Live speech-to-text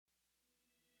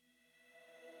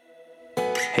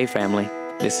Hey family,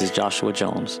 this is Joshua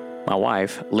Jones. My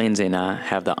wife, Lindsay, and I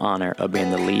have the honor of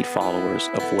being the lead followers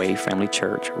of Wave Family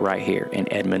Church right here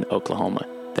in Edmond, Oklahoma.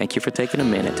 Thank you for taking a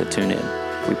minute to tune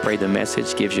in. We pray the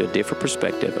message gives you a different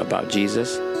perspective about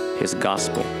Jesus, His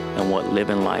gospel, and what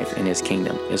living life in His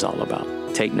kingdom is all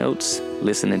about. Take notes,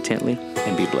 listen intently,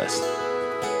 and be blessed. All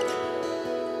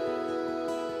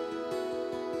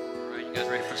right, you guys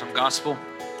ready for some gospel?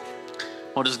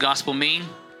 What does gospel mean?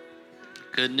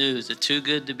 Good news. It's too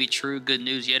good to be true. Good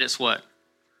news, yet it's what?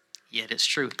 Yet it's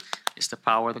true. It's the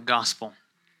power of the gospel.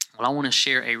 Well, I want to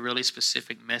share a really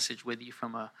specific message with you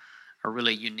from a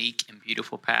really unique and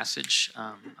beautiful passage.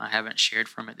 I haven't shared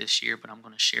from it this year, but I'm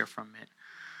going to share from it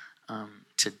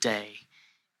today.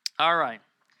 All right.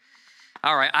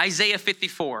 Isaiah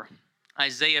 54.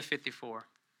 Isaiah 54.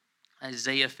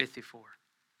 Isaiah 54.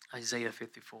 Isaiah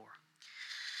 54.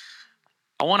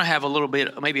 I want to have a little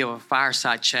bit, maybe of a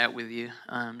fireside chat with you,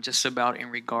 just about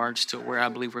in regards to where I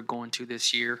believe we're going to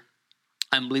this year.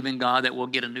 I'm believing God that we'll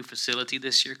get a new facility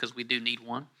this year because we do need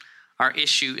one. Our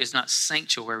issue is not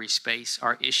sanctuary space.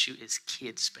 Our issue is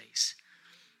kid space.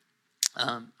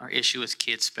 Our issue is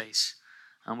kid space.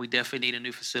 We definitely need a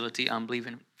new facility. I'm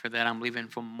believing for that. I'm believing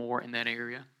for more in that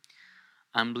area.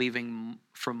 I'm believing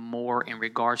for more in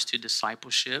regards to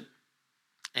discipleship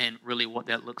and really what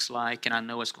that looks like. And I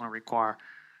know it's going to require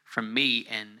from me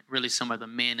and really some of the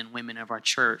men and women of our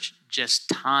church just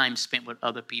time spent with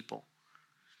other people.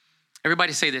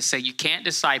 Everybody say this. Say, you can't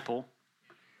disciple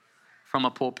from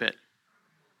a pulpit.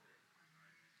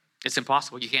 It's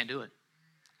impossible. You can't do it.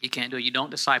 You can't do it. You don't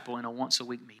disciple in a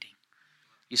once-a-week meeting.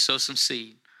 You sow some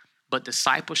seed. But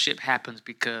discipleship happens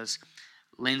because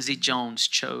Lindsay Jones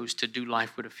chose to do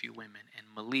life with a few women, and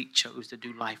Malik chose to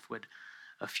do life with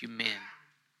a few men.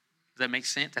 Does that make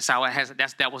sense? That's how it has.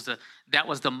 That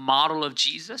was the model of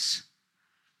Jesus.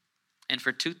 And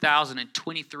for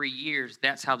 2,023 years,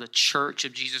 that's how the Church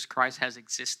of Jesus Christ has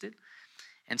existed.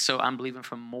 And so I'm believing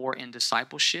for more in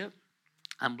discipleship.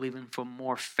 I'm believing for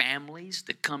more families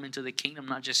that come into the kingdom,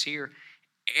 not just here,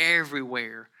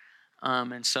 everywhere.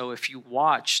 And so if you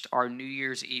watched our New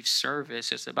Year's Eve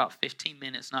service, it's about 15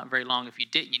 minutes, not very long. If you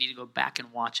didn't, you need to go back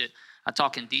and watch it. I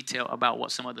talk in detail about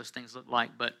what some of those things look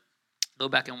like, but go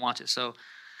back and watch it. So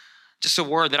just a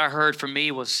word that I heard from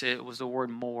me was the word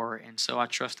more. And so I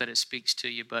trust that it speaks to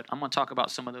you. But I'm going to talk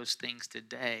about some of those things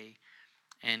today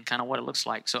and kind of what it looks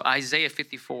like. So Isaiah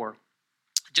 54,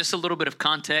 just a little bit of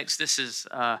context. This is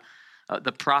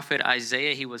the prophet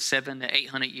Isaiah. He was 700 to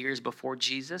 800 years before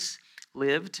Jesus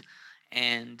lived.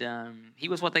 And he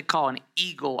was what they call an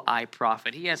eagle eye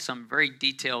prophet. He had some very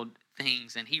detailed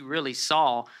things, and he really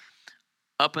saw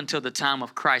up until the time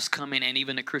of Christ coming and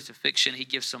even the crucifixion. He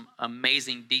gives some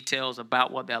amazing details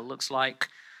about what that looks like.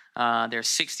 There's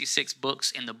 66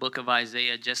 books in the book of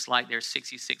Isaiah, just like there's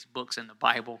 66 books in the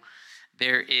Bible.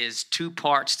 There is 2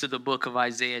 parts to the book of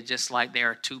Isaiah, just like there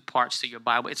are 2 parts to your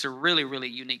Bible. It's a really, really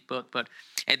unique book. But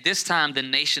at this time, the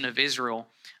nation of Israel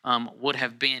would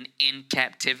have been in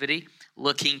captivity,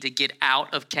 looking to get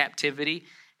out of captivity.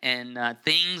 And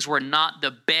things were not the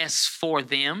best for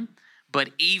them.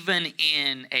 But even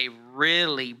in a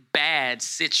really bad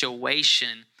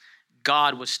situation,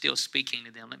 God was still speaking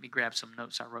to them. Let me grab some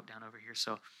notes I wrote down over here.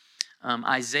 So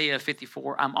Isaiah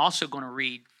 54. I'm also going to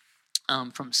read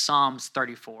from Psalms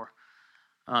 34.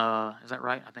 Is that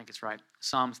right? I think it's right.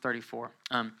 Psalms 34.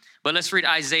 But let's read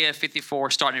Isaiah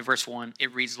 54, starting in verse 1.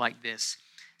 It reads like this.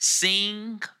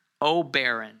 Sing, O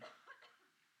barren,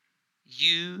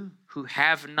 you who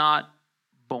have not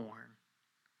born.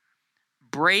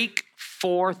 Break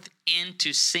forth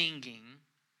into singing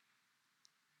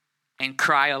and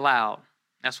cry aloud.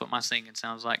 That's what my singing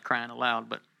sounds like, crying aloud.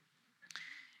 But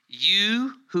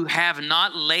you who have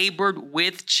not labored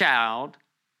with child,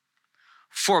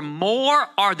 for more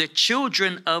are the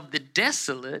children of the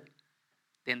desolate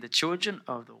than the children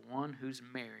of the one who's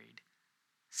married,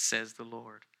 says the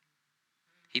Lord.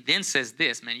 He then says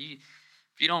this, man,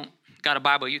 if you don't got a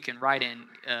Bible, you can write in,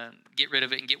 get rid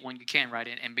of it and get one you can write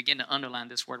in and begin to underline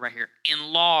this word right here.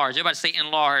 Enlarge. Everybody say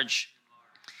enlarge.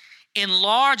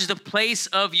 Enlarge the place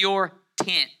of your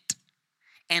tent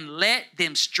and let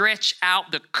them stretch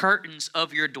out the curtains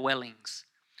of your dwellings.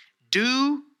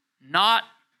 Do not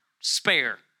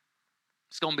spare.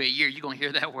 It's going to be a year. You're going to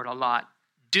hear that word a lot.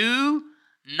 Do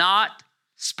not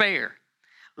spare.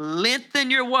 Lengthen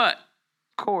your what?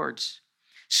 Cords.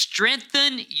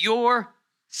 Strengthen your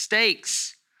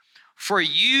stakes, for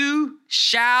you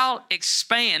shall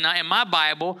expand. Now, in my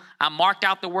Bible, I marked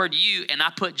out the word you, and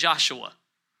I put Joshua.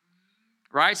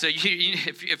 Right? So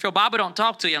if your Bible don't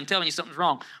talk to you, I'm telling you something's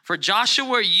wrong. For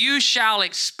Joshua, you shall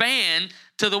expand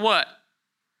to the what?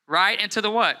 right, and to the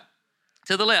what?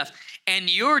 To the left. And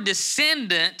your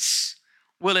descendants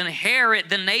will inherit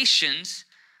the nations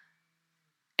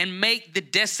and make the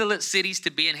desolate cities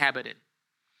to be inhabited.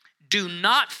 Do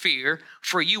not fear,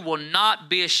 for you will not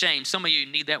be ashamed. Some of you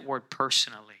need that word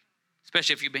personally,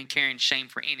 especially if you've been carrying shame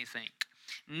for anything.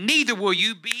 Neither will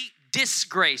you be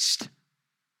disgraced.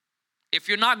 If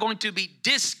you're not going to be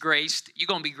disgraced, you're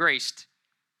going to be graced.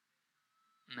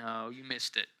 No, you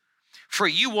missed it. For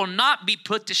you will not be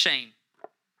put to shame.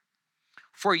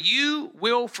 For you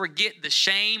will forget the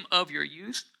shame of your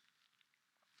youth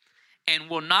and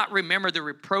will not remember the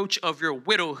reproach of your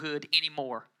widowhood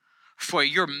anymore. For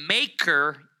your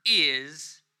Maker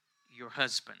is your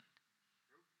husband,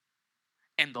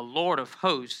 and the Lord of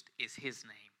hosts is his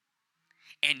name.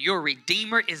 And your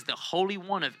Redeemer is the Holy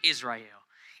One of Israel,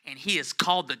 and he is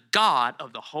called the God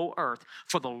of the whole earth.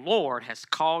 For the Lord has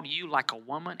called you like a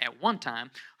woman at one time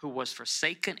who was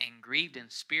forsaken and grieved in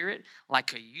spirit,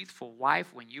 like a youthful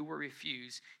wife when you were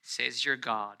refused, says your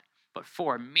God. But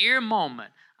for a mere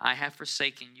moment I have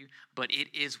forsaken you, but it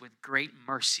is with great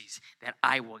mercies that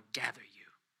I will gather you.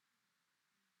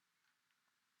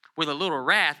 With a little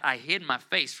wrath I hid my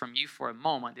face from you for a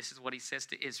moment. This is what he says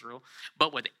to Israel.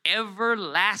 But with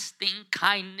everlasting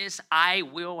kindness I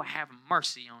will have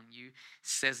mercy on you,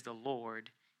 says the Lord,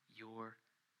 your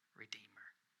Redeemer.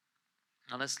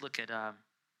 Now let's look at,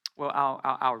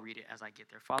 I'll read it as I get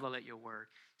there. Father, let your word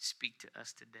speak to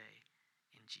us today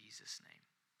in Jesus' name.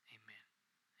 Amen.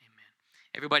 Amen.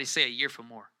 Everybody say a year for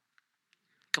more.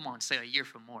 Come on, say a year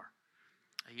for more.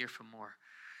 A year for more.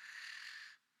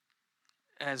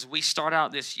 As we start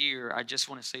out this year, I just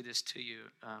want to say this to you.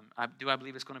 Do I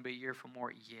believe it's going to be a year for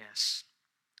more? Yes.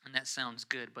 And that sounds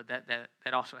good, but that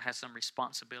also has some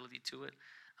responsibility to it.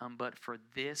 But for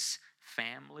this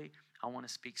family, I want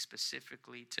to speak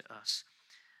specifically to us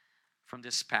from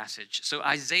this passage. So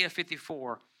Isaiah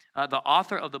 54, the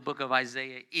author of the book of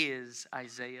Isaiah is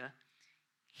Isaiah.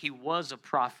 He was a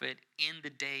prophet in the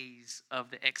days of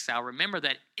the exile. Remember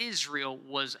that Israel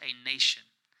was a nation.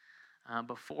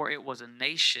 Before it was a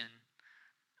nation,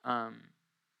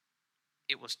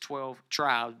 it was 12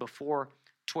 tribes. Before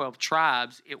 12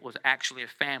 tribes, it was actually a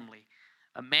family.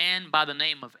 A man by the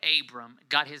name of Abram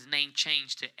got his name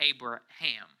changed to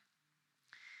Abraham.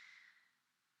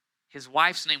 His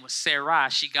wife's name was Sarai.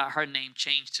 She got her name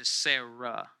changed to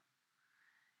Sarah.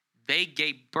 They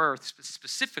gave birth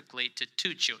specifically to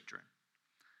two children.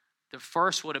 The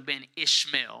first would have been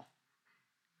Ishmael,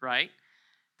 right?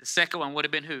 The second one would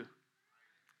have been who?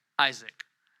 Isaac.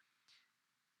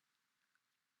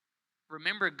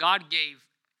 Remember, God gave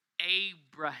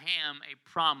Abraham a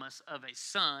promise of a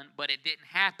son, but it didn't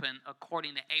happen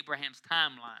according to Abraham's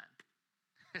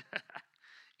timeline.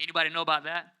 Anybody know about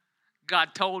that?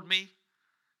 God told me.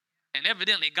 And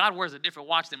evidently, God wears a different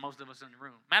watch than most of us in the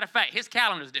room. Matter of fact, his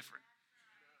calendar is different.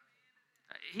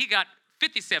 He got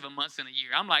 57 months in a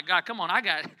year. I'm like, God, come on,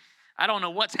 I don't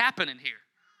know what's happening here.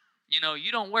 You know,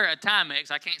 you don't wear a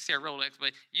Timex. I can't say a Rolex,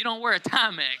 but you don't wear a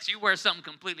Timex. You wear something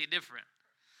completely different.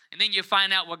 And then you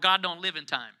find out, well, God don't live in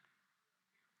time.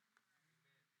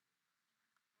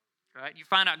 Right? You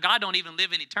find out God don't even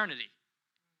live in eternity.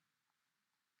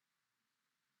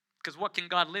 Because what can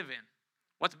God live in?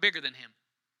 What's bigger than him?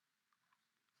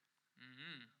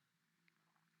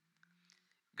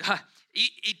 God,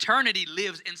 eternity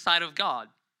lives inside of God.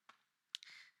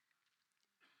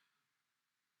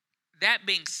 That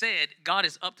being said, God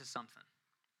is up to something.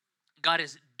 God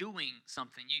is doing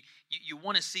something. You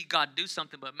want to see God do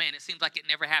something, but man, it seems like it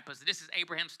never happens. This is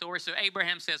Abraham's story. So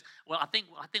Abraham says, well, I think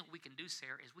we can do,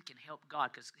 Sarah, is we can help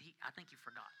God because I think he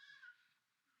forgot.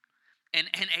 And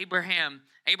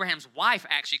Abraham's wife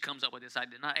actually comes up with this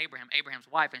idea, not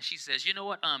Abraham's wife, and she says, you know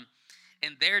what?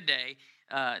 In their day,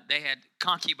 they had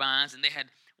concubines and they had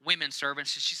women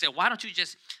servants. She said, why don't you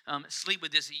just sleep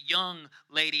with this young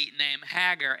lady named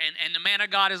Hagar? And the man of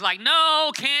God is like,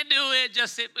 no, can't do it.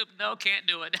 No, can't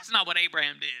do it. That's not what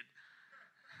Abraham did.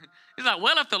 He's like,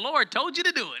 well, if the Lord told you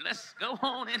to do it, let's go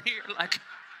on in here.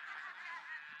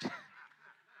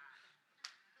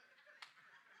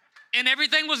 And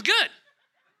everything was good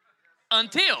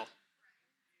until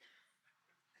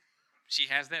she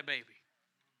has that baby.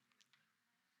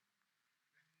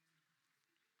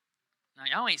 Now,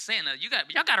 y'all ain't saying that.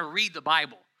 Y'all got to read the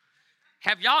Bible.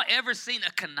 Have y'all ever seen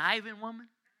a conniving woman?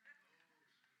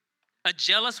 A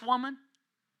jealous woman?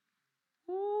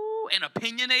 Ooh, an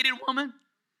opinionated woman?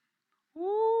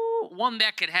 Ooh, one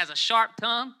that has a sharp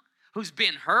tongue, who's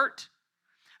been hurt,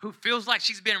 who feels like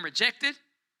she's been rejected.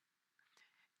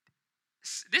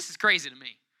 This is crazy to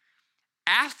me.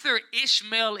 After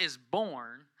Ishmael is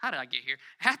born, how did I get here?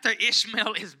 After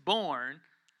Ishmael is born,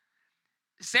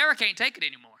 Sarah can't take it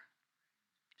anymore.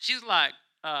 She's like,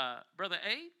 Brother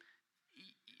Abe,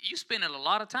 you spending a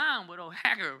lot of time with old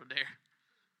Hagar over there,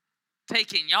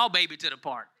 taking y'all baby to the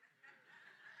park,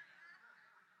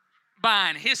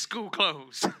 buying his school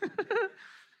clothes.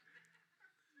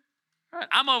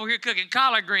 I'm over here cooking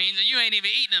collard greens, and you ain't even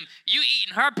eating them. You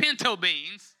eating her pinto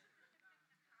beans,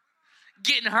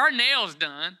 getting her nails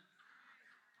done.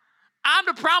 I'm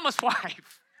the promised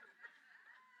wife.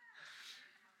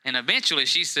 And eventually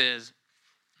she says,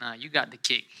 nah, you got to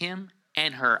kick him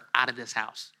and her out of this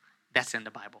house. That's in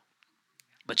the Bible.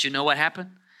 But you know what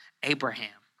happened? Abraham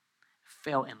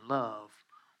fell in love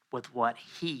with what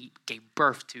he gave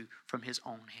birth to from his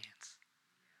own hands.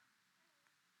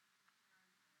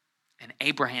 And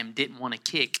Abraham didn't want to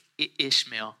kick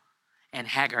Ishmael and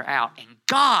Hagar out. And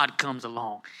God comes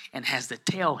along and has to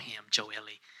tell him,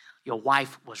 Joelle, your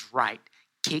wife was right.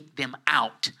 Kick them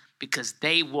out because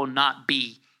he will not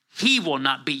be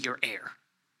your heir.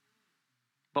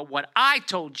 But what I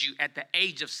told you at the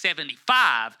age of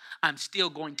 75, I'm still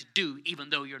going to do, even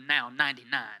though you're now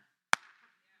 99.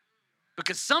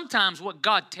 Because sometimes what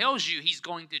God tells you he's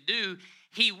going to do,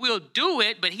 he will do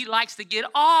it, but he likes to get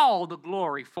all the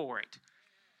glory for it.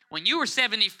 When you were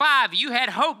 75, you had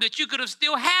hope that you could have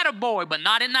still had a boy, but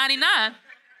not in 99.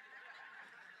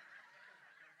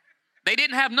 They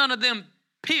didn't have none of them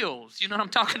pills. You know what I'm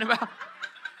talking about?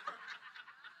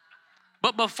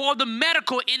 But before the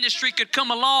medical industry could come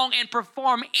along and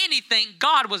perform anything,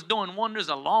 God was doing wonders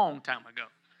a long time ago.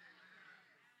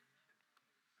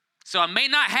 So I may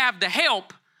not have the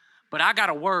help, but I got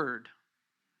a word.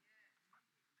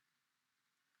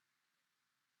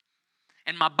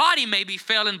 And my body may be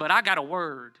failing, but I got a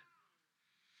word.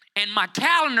 And my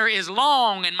calendar is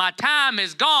long and my time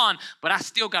is gone, but I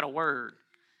still got a word.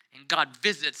 And God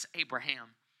visits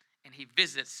Abraham and he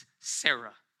visits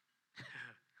Sarah.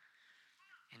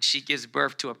 And she gives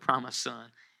birth to a promised son,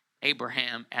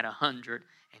 Abraham at 100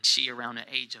 and she around the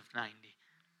age of 90.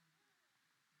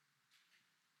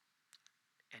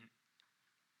 And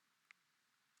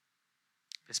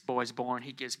this boy's born.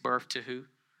 He gives birth to who?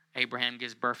 Abraham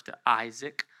gives birth to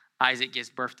Isaac. Isaac gives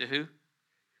birth to who?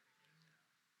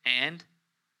 And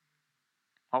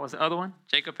what was the other one?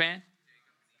 Jacob and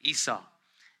Esau.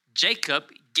 Jacob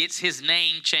gets his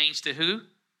name changed to who?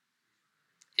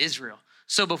 Israel.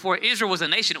 So before Israel was a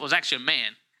nation, it was actually a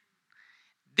man.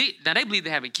 Now they believe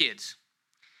they're having kids.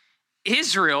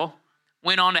 Israel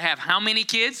went on to have how many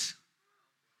kids?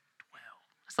 12.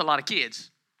 That's a lot of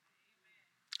kids.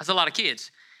 That's a lot of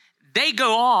kids. They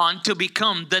go on to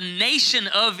become the nation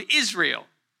of Israel.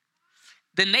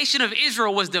 The nation of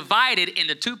Israel was divided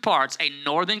into two parts, a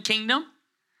northern kingdom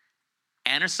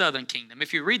and a southern kingdom.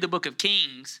 If you read the book of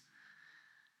Kings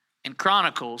and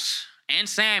Chronicles and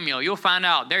Samuel, you'll find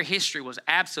out their history was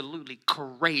absolutely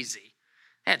crazy.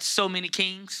 They had so many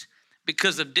kings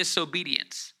because of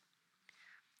disobedience.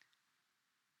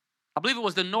 I believe it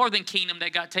was the northern kingdom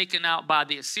that got taken out by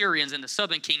the Assyrians and the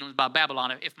southern kingdom by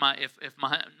Babylon, if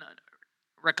my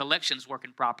recollection is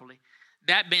working properly.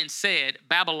 That being said,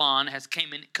 Babylon has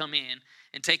come in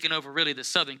and taken over really the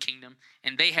southern kingdom,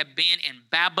 and they have been in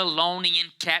Babylonian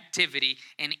captivity.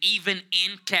 And even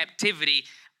in captivity,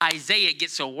 Isaiah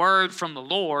gets a word from the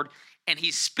Lord, and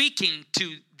he's speaking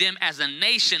to them as a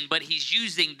nation, but he's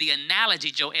using the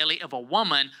analogy, Joelle, of a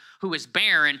woman who is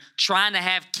barren, trying to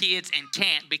have kids and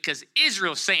can't, because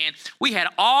Israel's saying, we had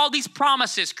all these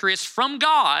promises, Chris, from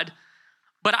God,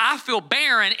 but I feel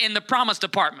barren in the promise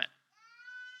department.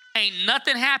 Ain't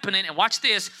nothing happening. And watch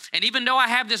this. And even though I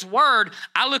have this word,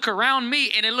 I look around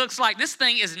me and it looks like this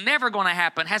thing is never going to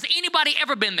happen. Has anybody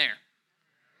ever been there?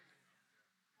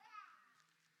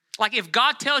 Like if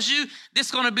God tells you this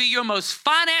is going to be your most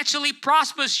financially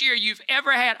prosperous year you've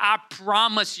ever had, I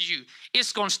promise you,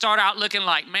 it's going to start out looking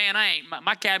like, man,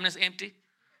 my cabinet's empty.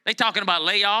 They talking about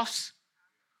layoffs.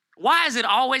 Why is it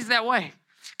always that way?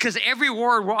 Because every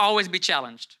word will always be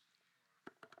challenged.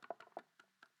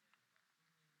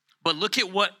 But look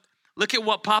at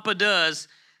what Papa does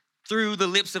through the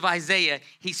lips of Isaiah.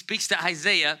 He speaks to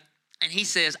Isaiah and he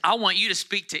says, I want you to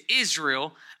speak to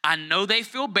Israel. I know they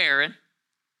feel barren.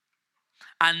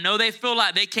 I know they feel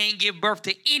like they can't give birth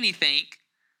to anything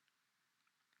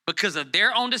because of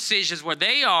their own decisions where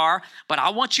they are, but I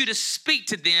want you to speak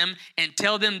to them and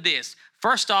tell them this.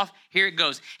 First off, here it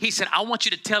goes. He said, I want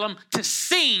you to tell them to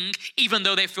sing even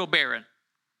though they feel barren.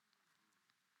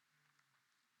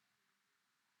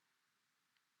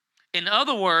 In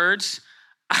other words,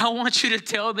 I want you to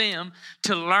tell them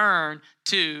to learn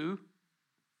to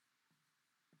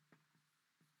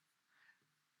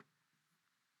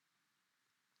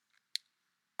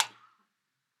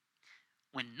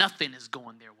when nothing is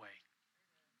going their way.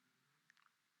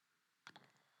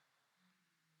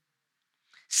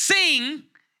 Sing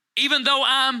even though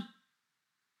I'm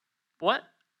what?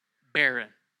 Barren.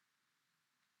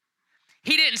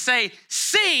 He didn't say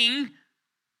sing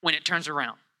when it turns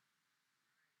around.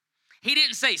 He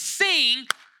didn't say sing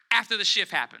after the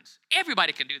shift happens.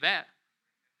 Everybody can do that.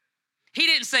 He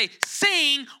didn't say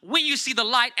sing when you see the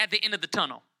light at the end of the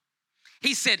tunnel.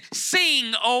 He said,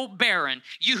 sing, O barren,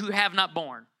 you who have not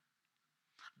borne.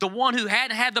 The one who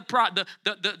hadn't had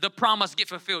the promise get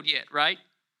fulfilled yet, right?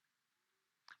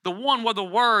 The one where the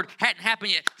word hadn't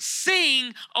happened yet.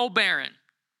 Sing, O barren.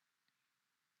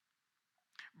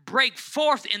 Break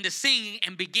forth in the singing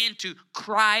and begin to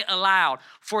cry aloud.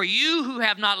 For you who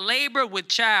have not labored with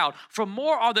child, for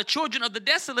more are the children of the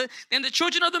desolate than the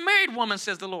children of the married woman,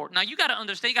 says the Lord. Now you got to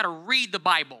understand, you got to read the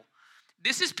Bible.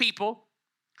 This is people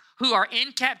who are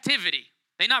in captivity.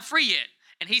 They're not free yet.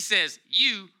 And he says,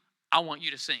 I want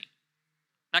you to sing.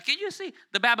 Now can you see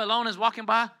the Babylonians walking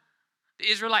by the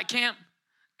Israelite camp?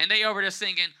 And they over there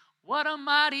singing, what a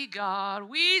mighty God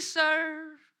we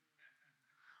serve.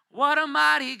 What a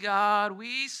mighty God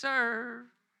we serve.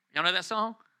 Y'all know that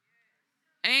song?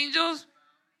 Angels,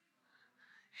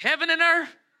 heaven and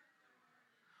earth.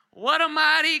 What a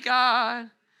mighty God.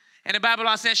 And the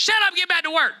Babylon said, shut up, get back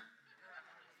to work.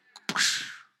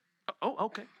 Oh,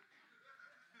 okay.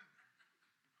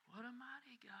 What a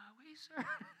mighty God we serve.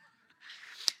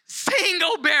 Sing,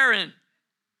 O barren.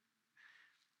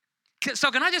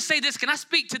 So can I just say this? Can I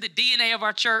speak to the DNA of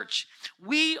our church?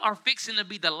 We are fixing to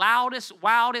be the loudest,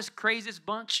 wildest, craziest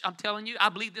bunch. I'm telling you, I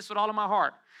believe this with all of my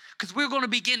heart. Because we're going to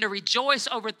begin to rejoice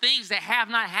over things that have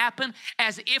not happened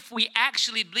as if we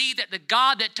actually believe that the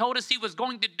God that told us he was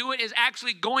going to do it is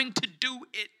actually going to do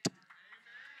it.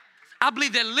 I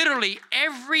believe that literally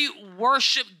every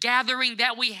worship gathering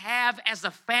that we have as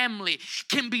a family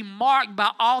can be marked by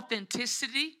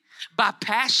authenticity, by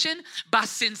passion, by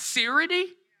sincerity.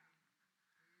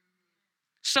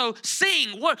 So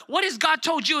sing. What has God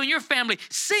told you and your family?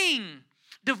 Sing.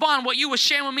 Devon, what you were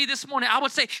sharing with me this morning, I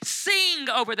would say sing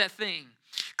over that thing.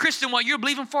 Kristen, what you're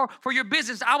believing for your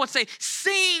business, I would say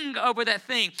sing over that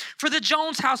thing. For the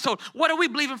Jones household, what are we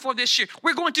believing for this year?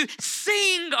 We're going to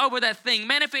sing over that thing.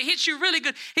 Man, if it hits you really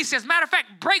good, he says, matter of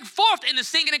fact, break forth into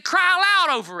singing and cry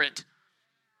aloud over it.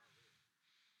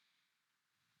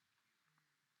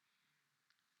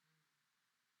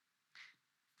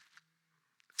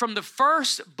 From the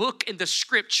first book in the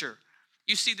scripture,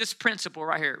 you see this principle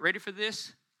right here. Ready for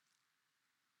this?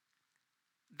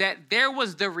 That there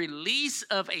was the release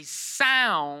of a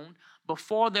sound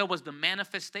before there was the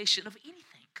manifestation of anything.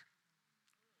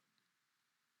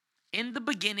 In the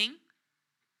beginning,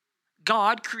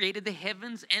 God created the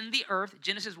heavens and the earth,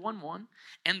 Genesis 1:1,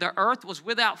 and the earth was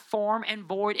without form and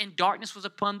void, and darkness was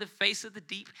upon the face of the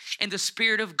deep, and the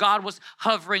Spirit of God was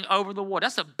hovering over the water.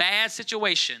 That's a bad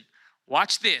situation.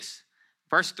 Watch this.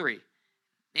 Verse 3.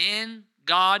 Then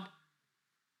God,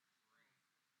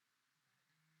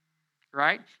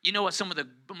 right? You know what some of the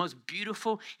most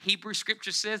beautiful Hebrew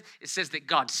scripture says? It says that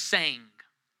God sang.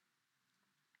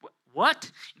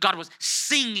 What? God was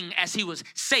singing as he was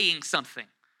saying something.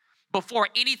 Before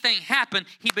anything happened,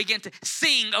 he began to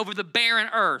sing over the barren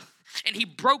earth. And he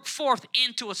broke forth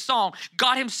into a song.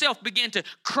 God himself began to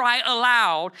cry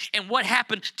aloud. And what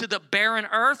happened to the barren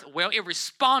earth? Well, it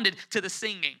responded to the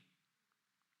singing.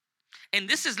 And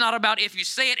this is not about if you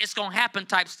say it, it's going to happen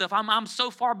type stuff. I'm so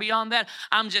far beyond that.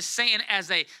 I'm just saying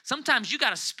sometimes you got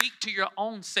to speak to your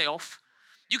own self.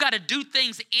 You got to do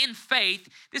things in faith.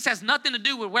 This has nothing to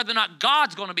do with whether or not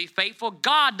God's going to be faithful.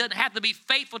 God doesn't have to be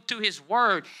faithful to his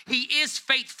word. He is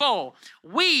faithful.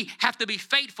 We have to be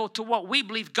faithful to what we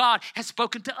believe God has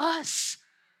spoken to us.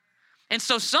 And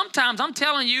so sometimes I'm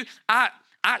telling you, I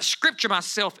scripture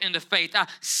myself into faith. I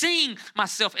sing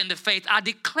myself into faith. I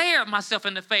declare myself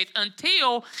into faith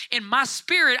until in my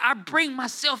spirit I bring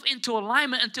myself into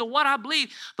alignment until what I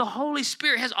believe the Holy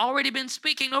Spirit has already been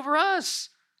speaking over us.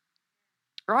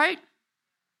 Right?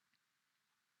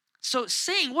 So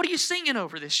sing. What are you singing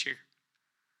over this year?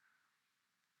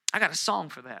 I got a song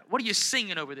for that. What are you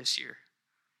singing over this year?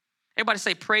 Everybody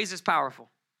say praise is powerful.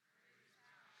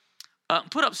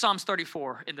 Put up Psalms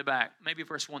 34 in the back, maybe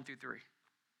verse 1 through 3.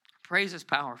 Praise is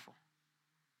powerful.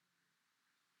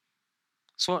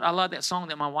 So I love that song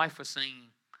that my wife was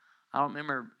singing. I don't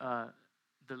remember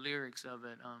the lyrics of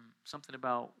it. Something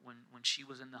about when she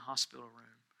was in the hospital room.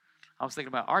 I was thinking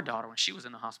about our daughter when she was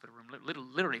in the hospital room,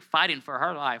 literally fighting for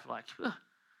her life. Like,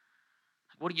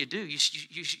 what do? You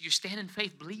stand in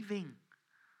faith believing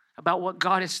about what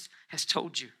God has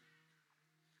told you.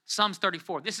 Psalms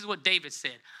 34. This is what David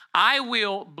said. I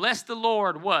will bless the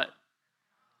Lord what?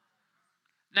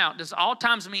 Now, does all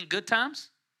times mean good times?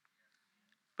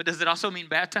 But does it also mean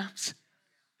bad times?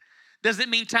 Does it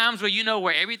mean times where you know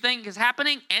where everything is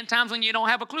happening and times when you don't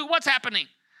have a clue what's happening?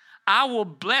 I will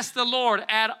bless the Lord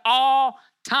at all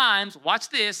times. Watch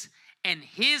this. And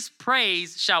his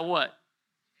praise shall what?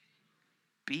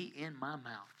 Be in my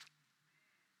mouth.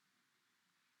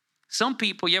 Some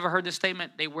people, you ever heard this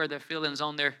statement? They wear their feelings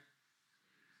on their,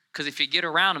 because if you get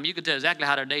around them, you can tell exactly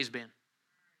how their day's been.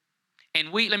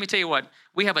 And let me tell you what,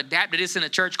 we have adapted this in the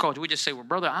church culture. We just say, well,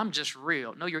 brother, I'm just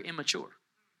real. No, you're immature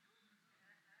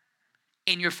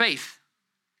in your faith.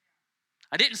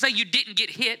 I didn't say you didn't get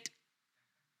hit.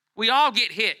 We all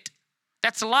get hit.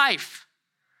 That's life.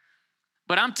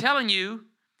 But I'm telling you,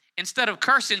 instead of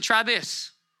cursing, try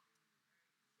this.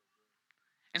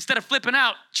 Instead of flipping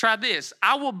out, try this.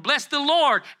 I will bless the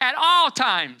Lord at all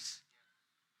times.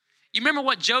 You remember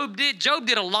what Job did? Job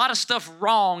did a lot of stuff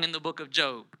wrong in the book of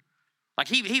Job. Like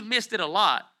he missed it a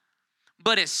lot.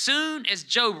 But as soon as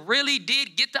Job really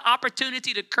did get the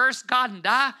opportunity to curse God and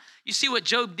die, you see what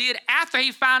Job did after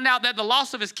he found out that the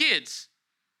loss of his kids.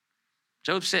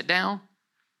 Job sat down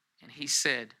and he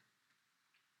said,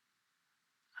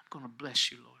 I'm going to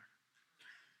bless you, Lord.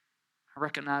 I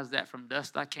recognize that from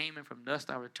dust I came and from dust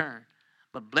I return.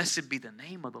 But blessed be the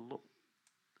name of the Lord.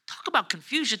 Talk about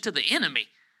confusion to the enemy.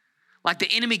 Like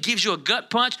the enemy gives you a gut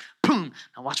punch, boom.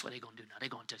 Now watch what they're going to do now. They're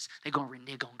going to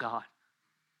renege on God.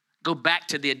 Go back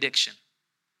to the addiction.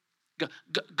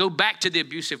 Go back to the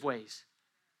abusive ways.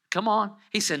 Come on.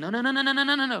 He said, no.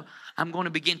 I'm going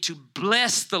to begin to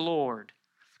bless the Lord.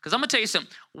 Because I'm going to tell you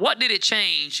something. What did it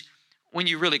change when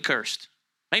you really cursed?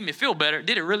 Made me feel better.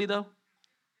 Did it really though?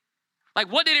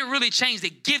 Like what did it really change to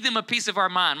give them a piece of our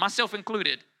mind, myself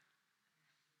included?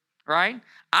 Right?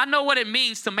 I know what it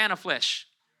means to man of flesh.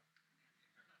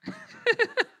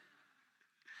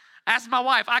 Ask my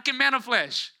wife. I can man of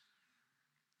flesh.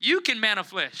 You can man of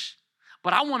flesh.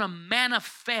 But I want to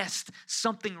manifest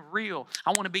something real.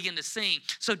 I want to begin to sing.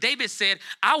 So David said,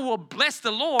 I will bless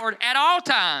the Lord at all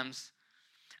times.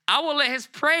 I will let his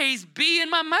praise be in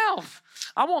my mouth.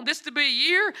 I want this to be a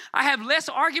year I have less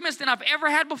arguments than I've ever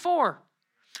had before.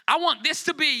 I want this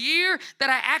to be a year that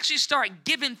I actually start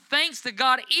giving thanks to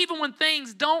God even when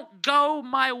things don't go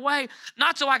my way.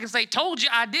 Not so I can say, told you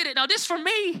I did it. No, this is for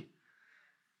me.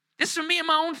 This is for me in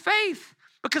my own faith.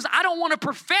 Because I don't want to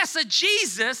profess a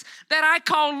Jesus that I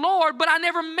call Lord, but I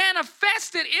never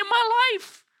manifested in my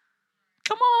life.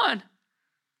 Come on.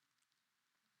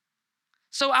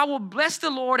 So I will bless the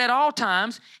Lord at all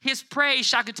times. His praise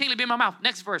shall continually be in my mouth.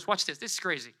 Next verse, watch this. This is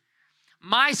crazy.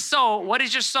 My soul, what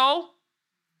is your soul?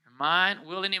 Your mind,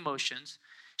 will, and emotions,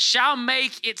 shall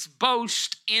make its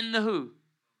boast in the who?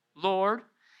 Lord.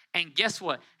 And guess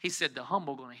what? He said the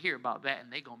humble going to hear about that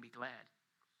and they're going to be glad.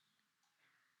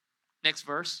 Next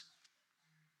verse.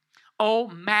 Oh,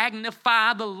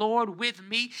 magnify the Lord with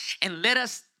me and let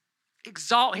us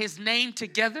exalt his name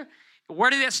together.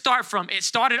 Where did that start from? It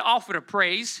started off with a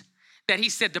praise that he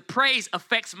said the praise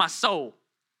affects my soul.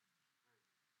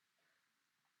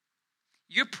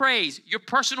 Your praise, your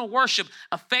personal worship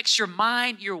affects your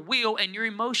mind, your will, and your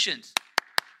emotions.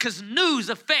 Because news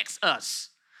affects us.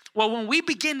 Well, when we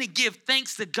begin to give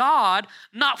thanks to God,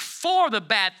 not for the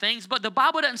bad things, but the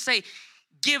Bible doesn't say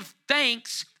give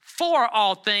thanks for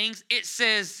all things. It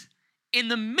says in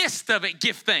the midst of it,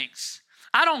 give thanks.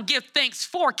 I don't give thanks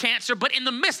for cancer, but in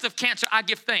the midst of cancer, I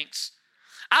give thanks.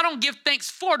 I don't give thanks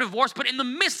for divorce, but in the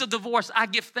midst of divorce, I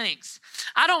give thanks.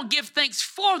 I don't give thanks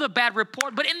for the bad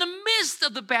report, but in the midst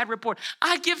of the bad report,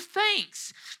 I give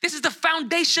thanks. This is the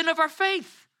foundation of our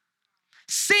faith.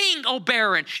 Sing, O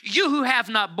barren, you who have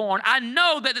not borne. I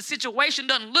know that the situation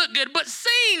doesn't look good, but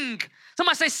sing.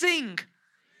 Somebody say sing.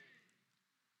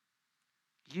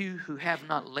 You who have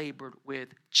not labored with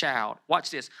child. Watch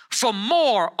this. For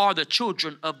more are the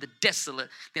children of the desolate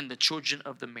than the children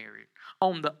of the married.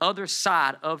 On the other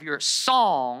side of your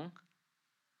song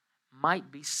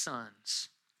might be sons.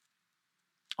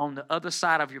 On the other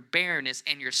side of your barrenness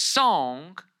and your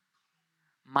song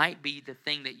might be the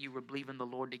thing that you were believing the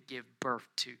Lord to give birth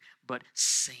to. But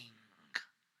sing.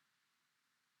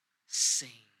 Sing.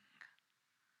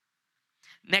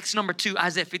 Next, number 2,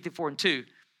 Isaiah 54:2.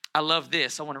 I love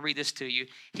this. I want to read this to you.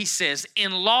 He says,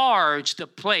 enlarge the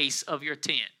place of your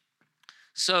tent.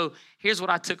 So here's what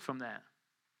I took from that.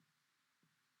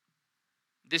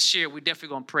 This year, we're definitely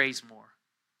going to praise more.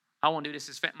 I want to do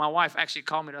this. My wife actually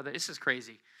called me the other day. This is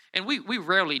crazy. And we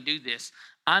rarely do this.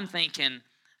 I'm thinking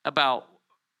about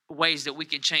ways that we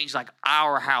can change like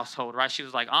our household, right? She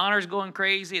was like, honor's going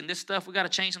crazy and this stuff. We got to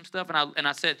change some stuff. And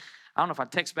I said, I don't know if I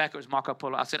text back, it was Marco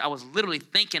Polo. I said, I was literally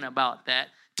thinking about that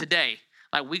today.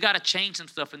 Like, we got to change some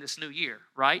stuff in this new year,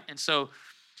 right? And so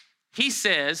he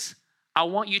says, I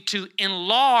want you to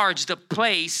enlarge the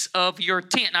place of your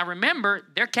tent. Now remember,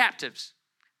 they're captives,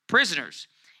 prisoners.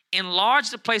 Enlarge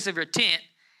the place of your tent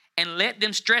and let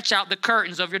them stretch out the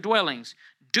curtains of your dwellings.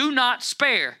 Do not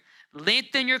spare.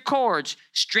 Lengthen your cords,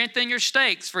 strengthen your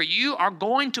stakes, for you are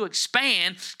going to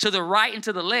expand to the right and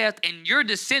to the left, and your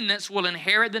descendants will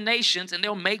inherit the nations, and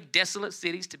they'll make desolate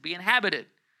cities to be inhabited.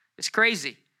 It's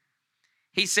crazy.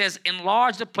 He says,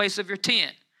 enlarge the place of your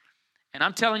tent. And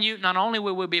I'm telling you, not only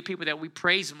will we be a people that we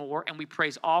praise more and we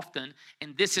praise often,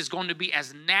 and this is going to be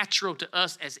as natural to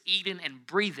us as eating and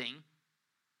breathing,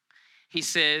 he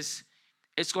says,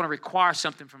 it's going to require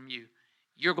something from you.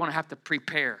 You're going to have to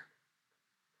prepare.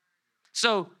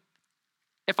 So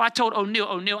if I told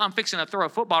O'Neal, I'm fixing to throw a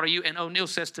football to you, and O'Neal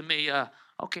says to me,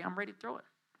 okay, I'm ready to throw it.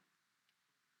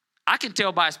 I can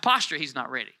tell by his posture he's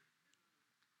not ready,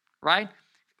 right?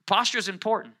 Posture is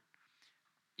important.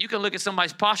 You can look at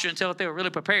somebody's posture and tell if they were really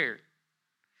prepared.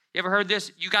 You ever heard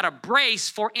this? You got to brace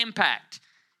for impact.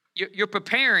 You're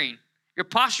preparing. Your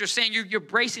posture is saying you're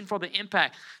bracing for the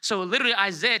impact. So literally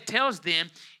Isaiah tells them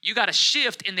you got to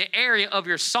shift in the area of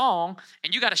your song,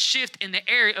 and you got to shift in the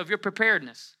area of your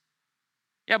preparedness.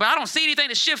 Yeah, but I don't see anything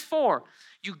to shift for.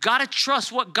 You got to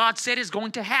trust what God said is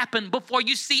going to happen before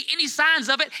you see any signs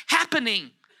of it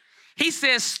happening. He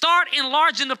says, start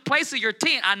enlarging the place of your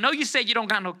tent. I know you said you don't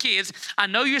got no kids. I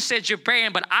know you said you're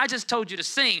barren, but I just told you to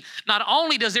sing. Not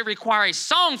only does it require a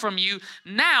song from you,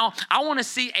 now I want to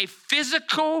see a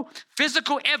physical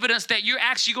evidence that you're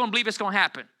actually going to believe it's going to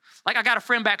happen. Like, I got a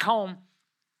friend back home.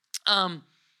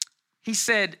 He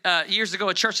said years ago,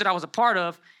 a church that I was a part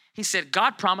of, he said,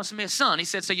 God promised me a son. He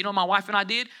said, so you know what my wife and I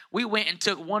did? We went and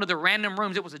took one of the random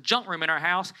rooms. It was a junk room in our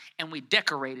house, and we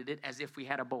decorated it as if we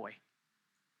had a boy.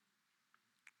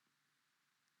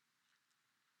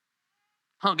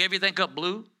 Hung everything up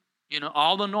blue,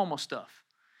 all the normal stuff.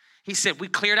 He said, we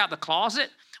cleared out the closet.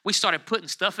 We started putting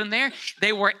stuff in there.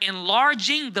 They were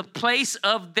enlarging the place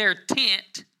of their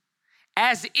tent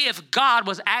as if God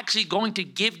was actually going to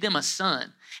give them a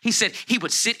son. He said he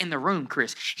would sit in the room,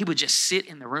 Chris. He would just sit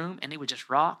in the room, and he would just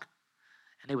rock,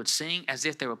 and they would sing as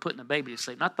if they were putting a baby to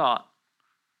sleep. And I thought,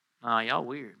 y'all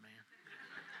weird, man.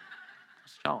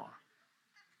 That's y'all are.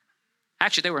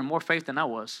 Actually, they were in more faith than I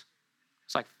was.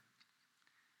 It's like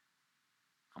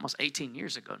almost 18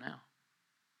 years ago now.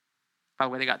 By the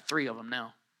way, they got 3 of them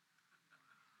now.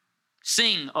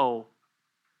 Sing, O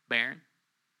barren.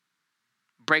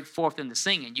 Break forth in the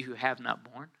singing, you who have not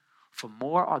born. For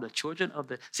more are the children of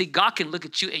the... See, God can look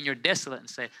at you and you're desolate and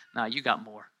say, nah, you got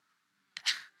more.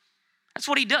 That's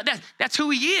what he does. That's who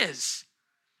he is.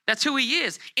 That's who he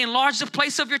is. Enlarge the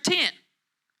place of your tent.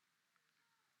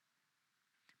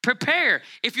 Prepare.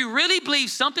 If you really believe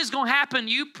something's going to happen,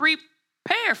 you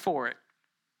prepare for it.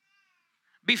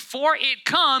 Before it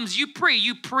comes, you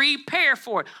prepare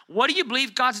for it. What do you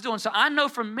believe God's doing? So I know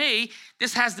for me,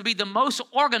 this has to be the most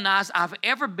organized I've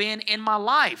ever been in my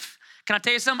life. Can I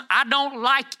tell you something? I don't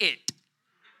like it.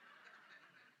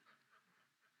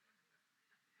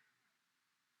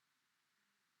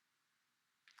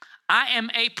 I am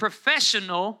a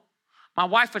professional, my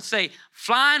wife would say,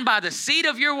 flying by the seat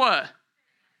of your what?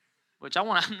 Which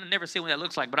I've never seen what that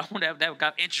looks like, but I want to have that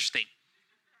got interesting.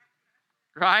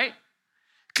 Right?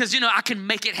 Because, I can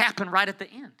make it happen right at the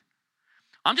end.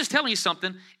 I'm just telling you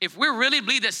something. If we really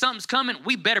believe that something's coming,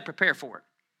 we better prepare for it.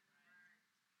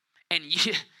 And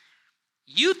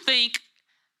you think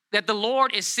that the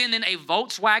Lord is sending a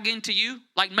Volkswagen to you?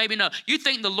 Like, maybe no. You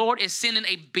think the Lord is sending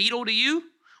a Beetle to you?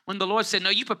 When the Lord said, no,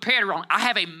 you prepared wrong. I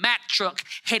have a Mack truck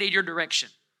headed your direction.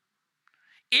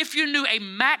 If you knew a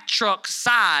Mack truck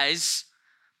size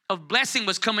of blessing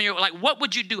was coming your way, like, what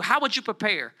would you do? How would you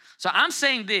prepare? So I'm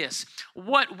saying this,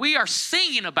 what we are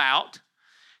singing about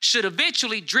should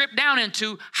eventually drip down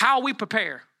into how we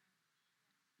prepare.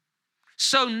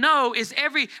 So no,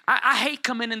 I hate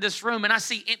coming in this room and I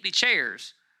see empty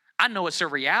chairs. I know it's a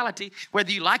reality,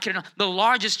 whether you like it or not. The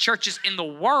largest churches in the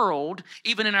world,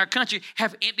 even in our country,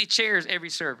 have empty chairs every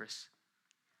service.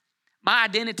 My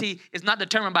identity is not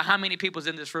determined by how many people's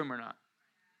in this room or not.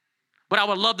 But I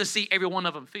would love to see every one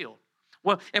of them filled.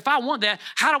 Well, if I want that,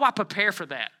 how do I prepare for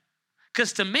that?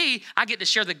 Because to me, I get to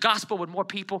share the gospel with more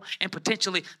people and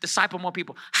potentially disciple more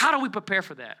people. How do we prepare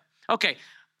for that? Okay,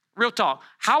 real talk.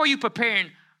 How are you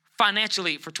preparing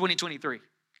financially for 2023?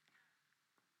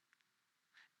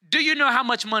 Do you know how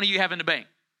much money you have in the bank?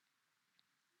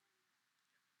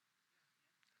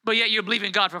 But yet you're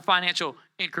believing God for financial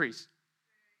increase.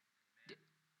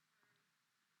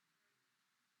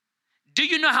 Do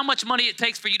you know how much money it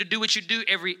takes for you to do what you do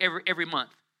every month?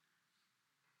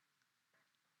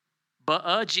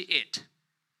 Budget.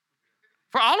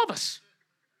 For all of us.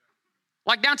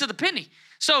 Like down to the penny.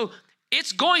 So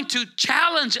it's going to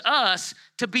challenge us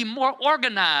to be more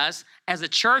organized as a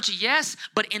church, yes,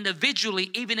 but individually,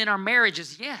 even in our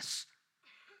marriages, yes.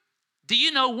 Do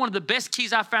you know one of the best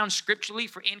keys I found scripturally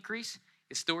for increase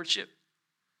is stewardship?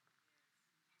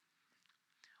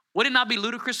 Would it not be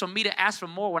ludicrous for me to ask for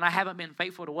more when I haven't been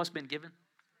faithful to what's been given?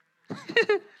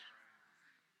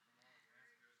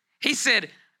 He said,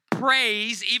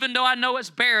 praise, even though I know it's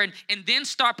barren, and then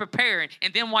start preparing.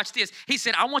 And then watch this. He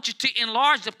said, I want you to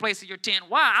enlarge the place of your tent.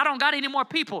 Why? I don't got any more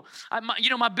people.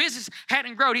 My business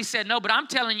hadn't grown. He said, no, but I'm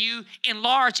telling you,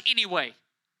 enlarge anyway.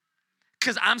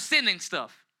 Because I'm sending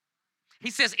stuff. He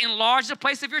says, enlarge the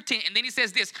place of your tent. And then he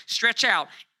says this, stretch out.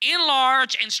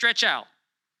 Enlarge and stretch out.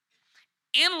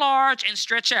 Enlarge and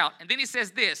stretch out. And then he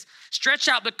says this, stretch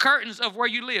out the curtains of where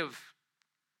you live.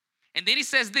 And then he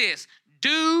says this,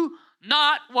 do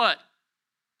not what?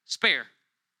 Spare.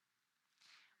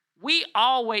 We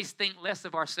always think less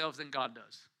of ourselves than God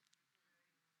does.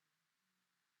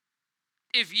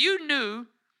 If you knew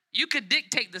you could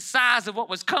dictate the size of what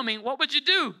was coming, what would you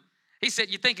do? He said,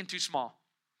 you're thinking too small.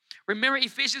 Remember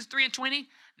Ephesians 3:20?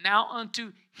 Now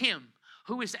unto him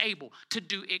who is able to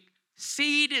do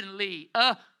exceedingly,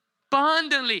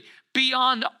 abundantly,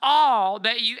 beyond all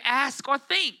that you ask or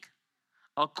think,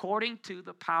 according to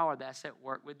the power that's at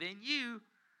work within you.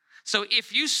 So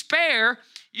if you spare,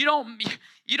 you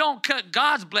don't cut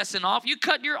God's blessing off, you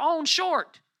cut your own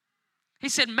short. He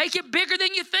said, make it bigger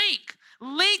than you think.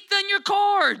 Lengthen your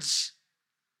cords.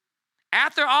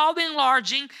 After all the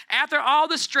enlarging, after all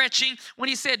the stretching, when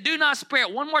he said, do not spare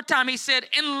it, one more time, he said,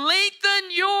 and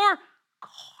lengthen your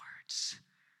cords.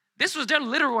 This was their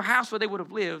literal house where they would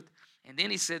have lived. And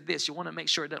then he said this, you want to make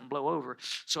sure it doesn't blow over.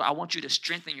 So I want you to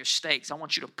strengthen your stakes. I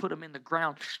want you to put them in the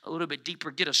ground a little bit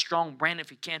deeper. Get a strong brand if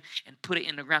you can and put it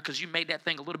in the ground because you made that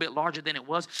thing a little bit larger than it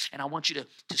was. And I want you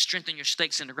to strengthen your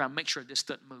stakes in the ground. Make sure this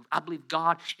doesn't move. I believe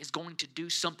God is going to do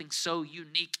something so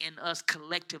unique in us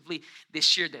collectively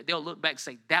this year that they'll look back and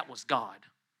say, that was God.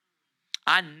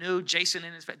 I knew Jason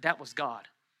in his face. That was God,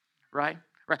 right?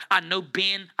 Right. I know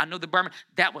Ben, I know the Burman,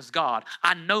 that was God.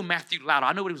 I know Matthew Lauder,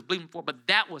 I know what he was believing for, but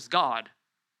that was God.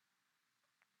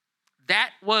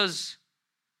 That was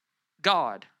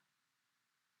God.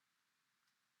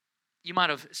 You might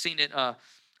have seen it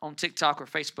on TikTok or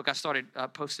Facebook. I started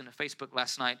posting to Facebook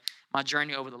last night, my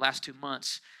journey over the last 2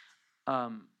 months. My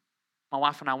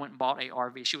wife and I went and bought a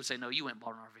RV. She would say, no, you went and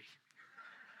bought an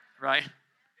RV. Right?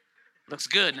 Looks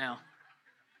good now.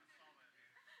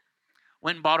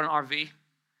 Went and bought an RV.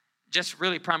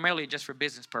 Primarily just for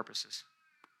business purposes.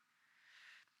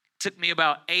 Took me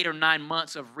about 8 or 9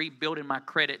 months of rebuilding my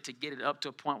credit to get it up to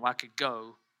a point where I could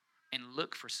go and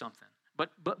look for something.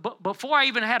 But before I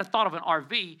even had a thought of an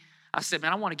RV, I said,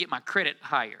 man, I want to get my credit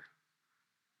higher.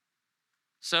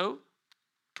 So,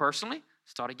 personally,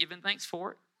 started giving thanks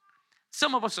for it.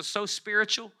 Some of us are so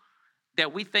spiritual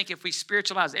that we think if we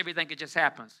spiritualize everything, it just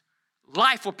happens.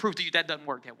 Life will prove to you that doesn't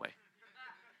work that way.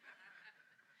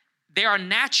 There are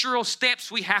natural steps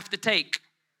we have to take.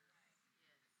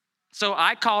 So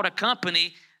I called a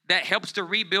company that helps to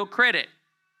rebuild credit.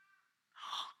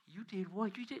 You did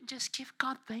what? You didn't just give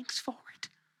God thanks for it.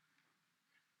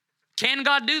 Can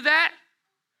God do that?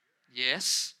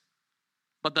 Yes.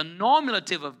 But the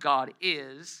normative of God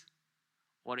is,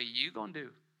 what are you going to do?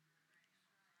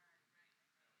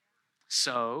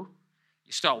 So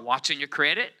you start watching your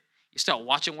credit. You start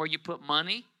watching where you put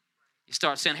money. You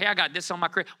start saying, hey, I got this on my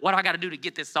credit. What do I got to do to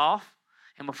get this off?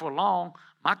 And before long,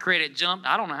 my credit jumped,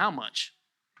 I don't know how much.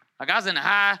 Like I was in the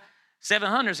high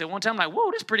 700s at one time. I'm like,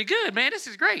 whoa, this is pretty good, man. This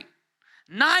is great.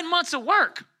 9 months of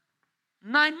work.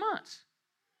 9 months.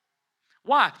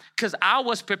 Why? Because I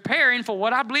was preparing for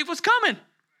what I believe was coming.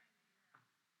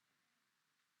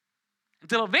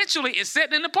 Until eventually it's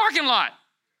sitting in the parking lot.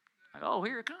 Like, oh,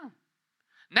 here it comes.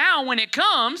 Now when it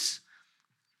comes,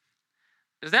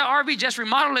 does that RV just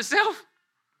remodel itself?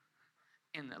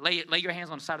 And lay your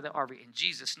hands on the side of that RV. In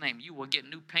Jesus' name, you will get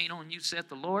new paint on you, saith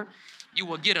the Lord. You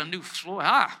will get a new floor.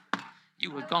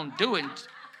 You were going to do it.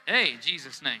 Hey,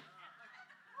 Jesus' name.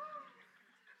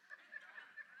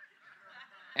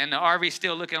 And the RV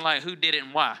still looking like who did it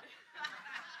and why.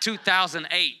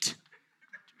 2008,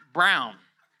 brown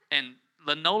and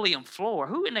linoleum floor.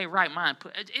 Who in their right mind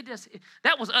put it?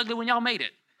 That was ugly when y'all made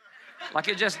it. Like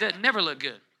it just never looked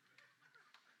good.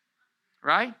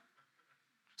 Right?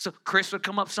 So Chris would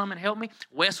come up some and help me.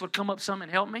 Wes would come up some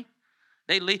and help me.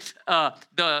 They leave.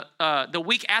 The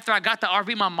week after I got the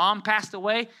RV, my mom passed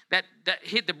away. That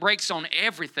hit the brakes on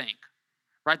everything,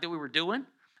 right, that we were doing.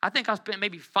 I think I spent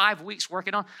maybe 5 weeks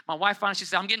working on. My wife finally, she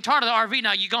said, I'm getting tired of the RV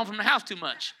now. You're gone from the house too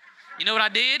much. You know what I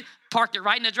did? Parked it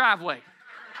right in the driveway.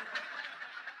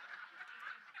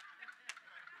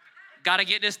 Got to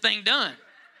get this thing done.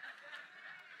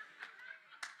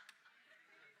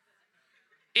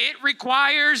 It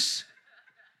requires.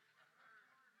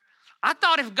 I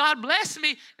thought if God blessed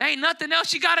me, there ain't nothing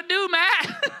else you got to do,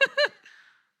 Matt.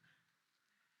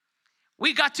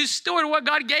 We got to steward what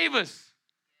God gave us.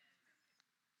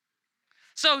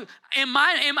 So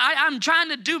I'm trying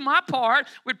to do my part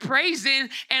with praising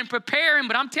and preparing,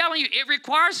 but I'm telling you, it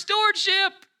requires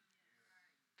stewardship.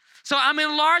 So I'm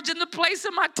enlarging the place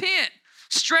of my tent,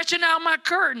 stretching out my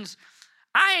curtains.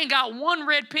 I ain't got one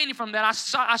red penny from that.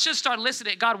 I should start listing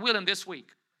it, God willing, this week.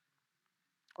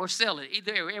 Or sell it,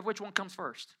 either which one comes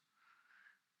first.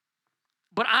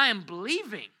 But I am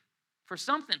believing for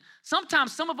something.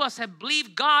 Sometimes some of us have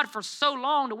believed God for so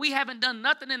long that we haven't done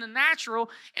nothing in the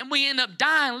natural, and we end up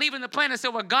dying, leaving the planet and say,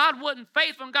 well, God wasn't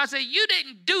faithful. And God said, you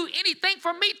didn't do anything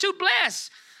for me to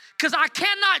bless, because I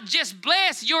cannot just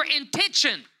bless your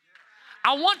intention.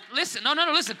 Listen.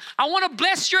 I want to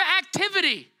bless your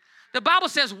activity. The Bible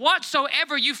says,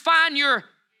 whatsoever you find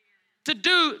to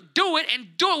do it, and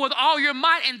do it with all your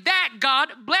might, and that God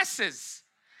blesses.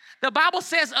 The Bible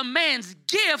says a man's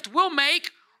gift will make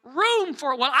room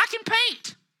for it. Well, I can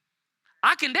paint.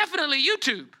 I can definitely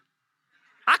YouTube.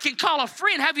 I can call a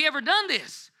friend. Have you ever done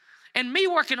this? And me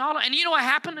working and you know what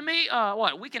happened to me?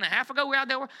 A week and a half ago, we were out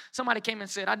there. Somebody came and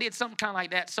said, I did something kind of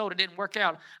like that, sold it, didn't work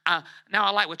out. Now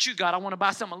I like what you got. I want to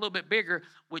buy something a little bit bigger.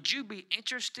 Would you be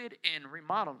interested in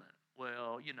remodeling it?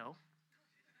 Well,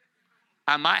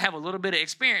 I might have a little bit of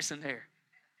experience in there.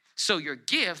 So your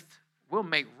gift will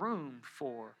make room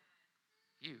for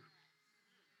you.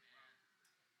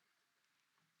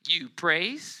 You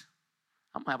praise.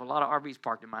 I'm going to have a lot of RVs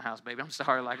parked in my house, baby. I'm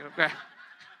sorry. Okay.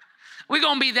 We're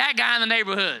going to be that guy in the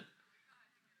neighborhood.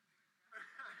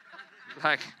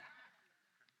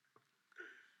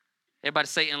 Everybody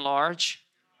say enlarge.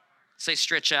 Say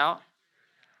stretch out.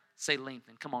 Say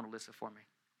lengthen. Come on, Alyssa, for me.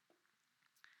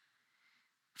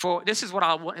 This is what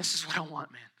I want. This is what I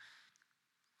want, man.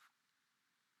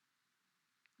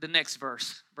 The next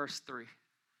verse 3.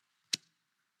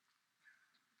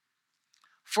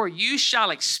 For you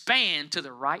shall expand to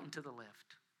the right and to the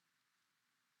left,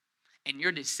 and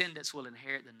your descendants will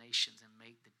inherit the nations and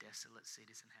make the desolate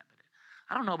cities inhabited.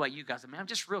 I don't know about you guys, man. I'm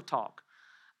just real talk.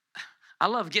 I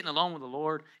love getting along with the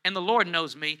Lord, and the Lord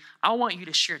knows me. I want you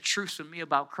to share truths with me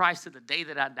about Christ to the day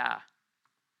that I die,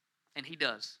 and He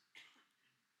does.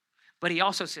 But He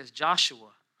also says, Joshua,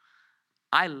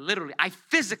 I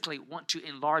physically want to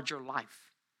enlarge your life.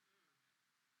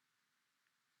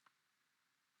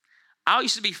 I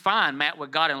used to be fine, Matt,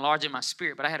 with God enlarging my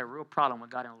spirit, but I had a real problem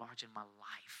with God enlarging my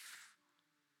life.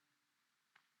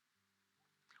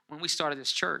 When we started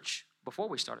this church, before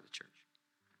we started the church,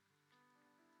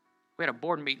 we had a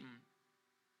board meeting.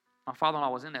 My father-in-law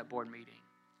was in that board meeting.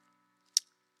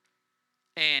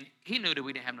 And he knew that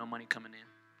we didn't have no money coming in.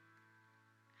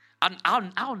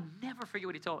 I'll never forget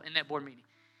what he told in that board meeting.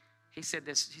 He said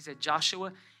this. He said,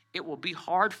 Joshua, it will be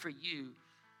hard for you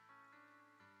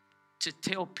to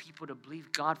tell people to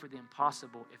believe God for the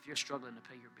impossible if you're struggling to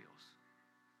pay your bills.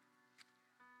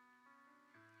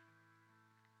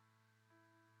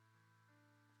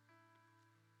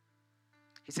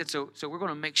 He said, so we're going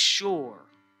to make sure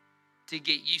to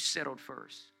get you settled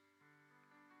first.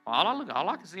 All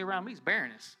I can see around me is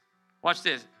barrenness. Watch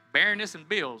this. Barrenness and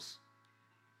bills.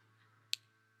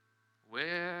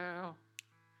 Well,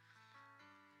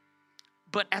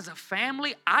 but as a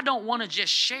family, I don't want to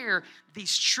just share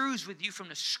these truths with you from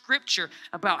the scripture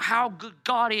about how good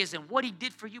God is and what He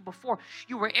did for you before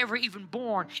you were ever even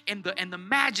born, and the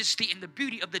majesty and the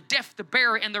beauty of the death, the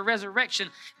burial, and the resurrection.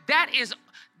 That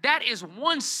is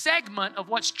one segment of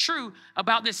what's true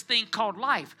about this thing called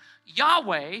life.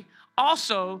 Yahweh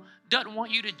also doesn't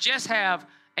want you to just have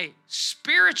a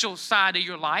spiritual side of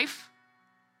your life.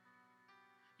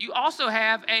 You also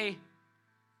have a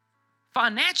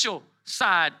financial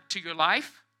side to your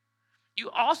life. You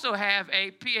also have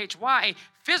a a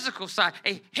physical side,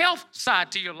 a health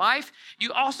side to your life.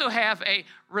 You also have a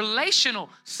relational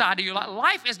side to your life.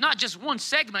 Life is not just one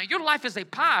segment. Your life is a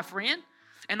pie, friend.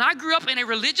 And I grew up in a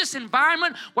religious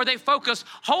environment where they focused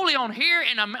wholly on here,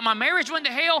 and my marriage went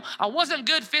to hell. I wasn't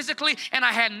good physically, and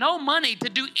I had no money to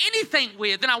do anything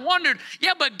with. And I wondered,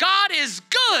 yeah, but God is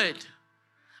good.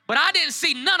 But I didn't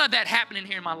see none of that happening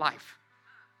here in my life.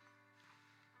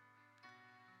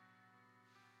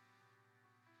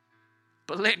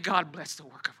 But let God bless the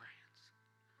work of our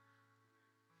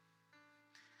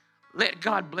hands. Let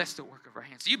God bless the work of our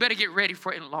hands. So you better get ready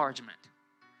for enlargement.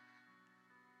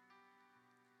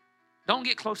 Don't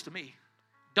get close to me.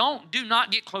 Do not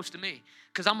get close to me,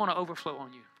 because I'm going to overflow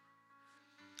on you.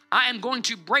 I am going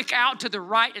to break out to the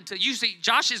right and to, you see,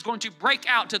 Josh is going to break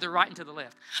out to the right and to the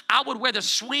left. I would rather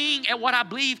swing at what I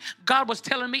believe God was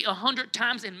telling me 100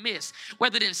 times and miss,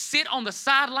 rather than sit on the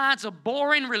sidelines of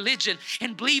boring religion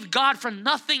and believe God for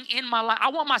nothing in my life. I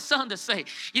want my son to say,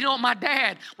 you know, my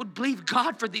dad would believe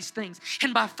God for these things,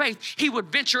 and by faith, he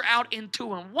would venture out into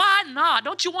them. Why not?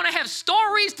 Don't you want to have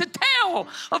stories to tell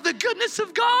of the goodness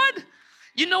of God?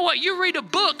 You know what? You read a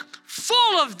book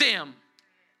full of them.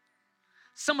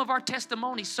 Some of our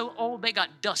testimonies so old they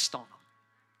got dust on them.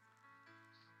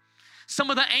 Some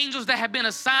of the angels that have been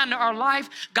assigned to our life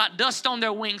got dust on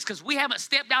their wings because we haven't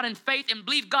stepped out in faith and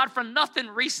believed God for nothing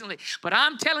recently. But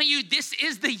I'm telling you, this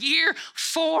is the year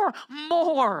for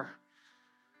more.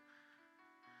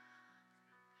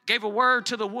 Gave a word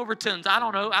to the Wolvertons, I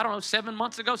don't know, 7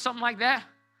 months ago, something like that.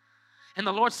 And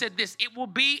the Lord said this, it will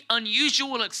be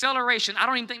unusual acceleration. I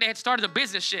don't even think they had started a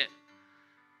business yet.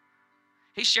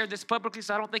 He shared this publicly,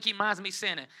 so I don't think he minds me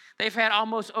saying it. They've had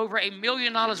almost over $1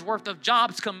 million worth of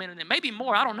jobs come in, and maybe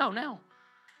more. I don't know now.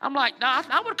 I'm like, nah,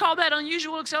 I would call that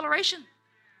unusual acceleration.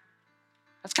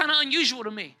 That's kind of unusual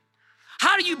to me.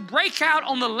 How do you break out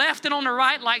on the left and on the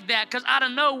right like that? Because out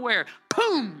of nowhere,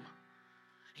 boom,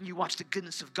 and you watch the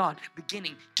goodness of God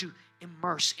beginning to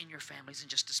immerse in your families and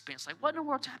just dispense. Like, what in the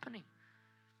world's happening?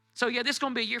 So yeah, this is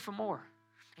going to be a year for more.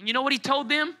 And you know what he told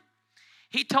them?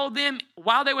 He told them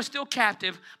while they were still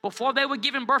captive, before they were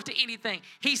giving birth to anything,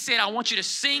 he said, I want you to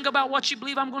sing about what you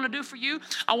believe I'm going to do for you.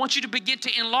 I want you to begin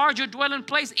to enlarge your dwelling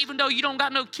place, even though you don't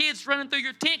got no kids running through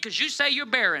your tent because you say you're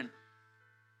barren.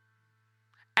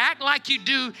 Act like you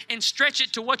do and stretch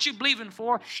it to what you're believing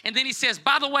for. And then he says,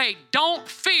 by the way, don't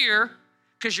fear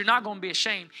because you're not going to be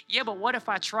ashamed. Yeah, but what if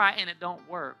I try and it don't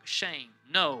work? Shame.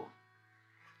 No.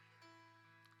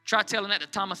 Try telling that to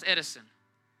Thomas Edison.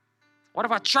 What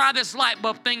if I try this light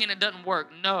bulb thing and it doesn't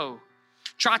work? No.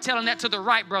 Try telling that to the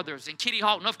Wright brothers in Kitty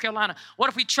Hawk, North Carolina. What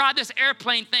if we try this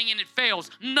airplane thing and it fails?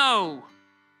 No.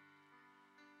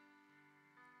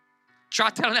 Try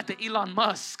telling that to Elon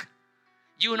Musk.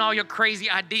 You and all your crazy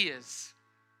ideas.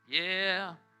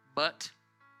 Yeah, but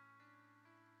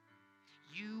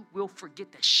you will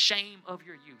forget the shame of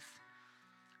your youth.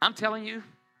 I'm telling you,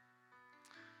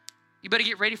 you better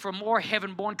get ready for more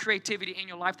heaven-born creativity in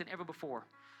your life than ever before.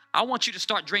 I want you to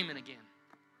start dreaming again.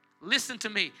 Listen to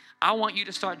me. I want you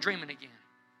to start dreaming again.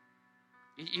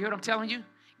 You hear what I'm telling you?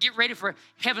 Get ready for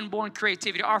heaven-born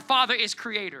creativity. Our Father is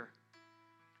creator.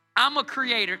 I'm a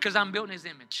creator because I'm built in his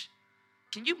image.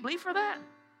 Can you believe for that?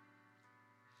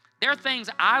 There are things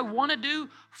I want to do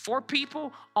for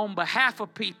people on behalf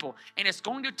of people, and it's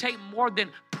going to take more than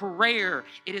prayer.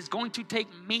 It is going to take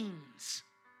means.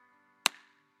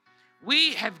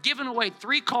 We have given away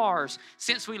 3 cars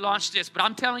since we launched this, but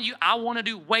I'm telling you, I want to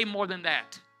do way more than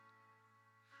that.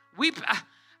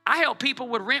 I help people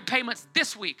with rent payments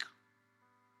this week.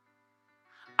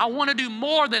 I want to do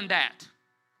more than that.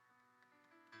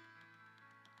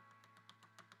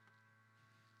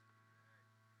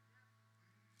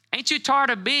 Ain't you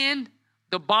tired of being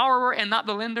the borrower and not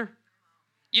the lender?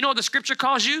 You know what the scripture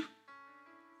calls you?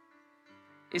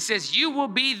 It says you will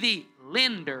be the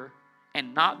lender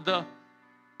and not the,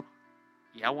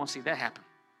 yeah, I want to see that happen.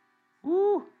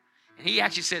 Woo. And he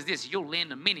actually says this, you'll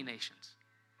lend to many nations.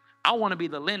 I want to be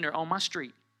the lender on my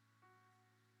street.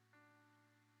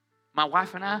 My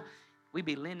wife and I, we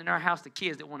be lending our house to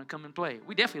kids that want to come and play.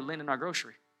 We definitely lending our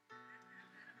grocery.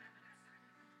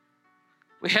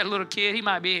 We had a little kid, he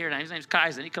might be here now, his name's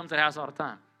Kaizen. He comes to the house all the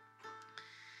time.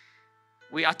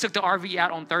 I took the RV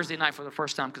out on Thursday night for the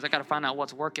first time because I got to find out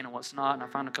what's working and what's not. And I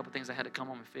found a couple things I had to come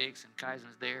home and fix, and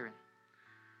Kaizen's there. And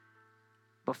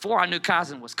before I knew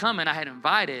Kaizen was coming, I had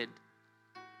invited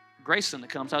Grayson to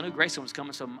come. So I knew Grayson was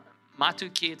coming. So my 2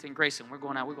 kids and Grayson, we're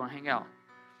going out. We're going to hang out.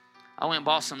 I went and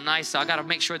bought some nice, I got to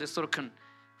make sure this little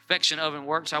convection oven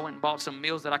works. So I went and bought some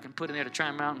meals that I can put in there to try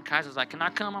them out. And Kaizen's like, can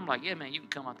I come? I'm like, yeah, man, you can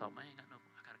come. I thought, man, I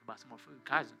got to buy some more food.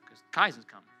 Kaizen, because Kaizen's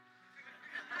coming.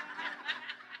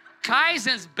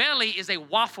 Kaizen's belly is a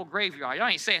waffle graveyard. Y'all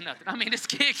ain't saying nothing. I mean, this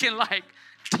kid can like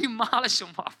demolish some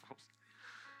waffles.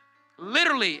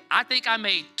 Literally, I think I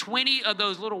made 20 of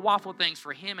those little waffle things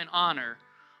for him in honor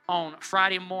on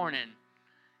Friday morning.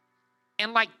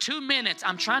 In like 2 minutes,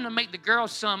 I'm trying to make the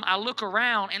girls some. I look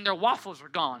around and their waffles were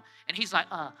gone. And he's like,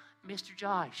 Mr.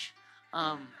 Josh,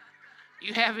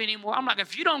 you have any more? I'm like,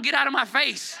 if you don't get out of my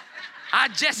face, I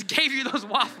just gave you those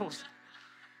waffles.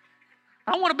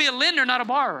 I want to be a lender, not a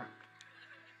borrower.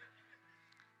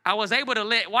 I was able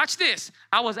to watch this.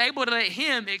 I was able to let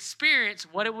him experience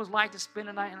what it was like to spend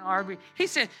a night in an RV. He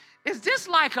said, is this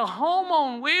like a home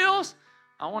on wheels?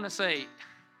 I want to say,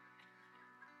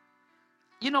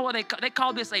 you know what they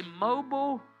call this a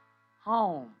mobile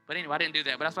home. But anyway, I didn't do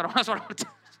that, but that's what I want to do.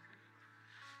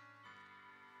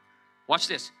 Watch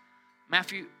this.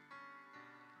 Matthew,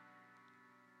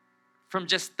 from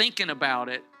just thinking about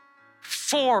it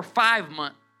 4 or 5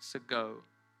 months ago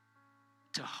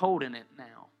to holding it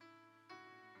now.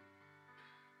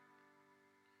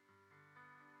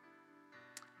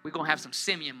 We're going to have some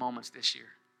Simeon moments this year.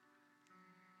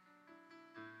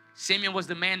 Simeon was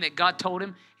the man that God told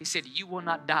him, he said, you will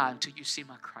not die until you see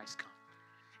my Christ come.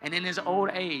 And in his old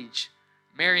age,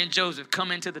 Mary and Joseph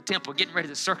come into the temple getting ready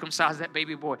to circumcise that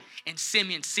baby boy. And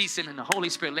Simeon sees him and the Holy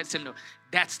Spirit lets him know,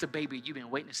 that's the baby you've been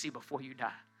waiting to see before you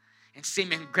die. And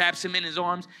Simeon grabs him in his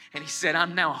arms and he said,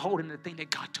 I'm now holding the thing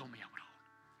that God told me I would hold.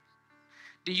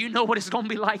 Do you know what it's going to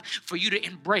be like for you to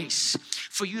embrace,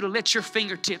 for you to let your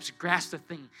fingertips grasp the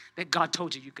thing that God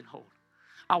told you can hold?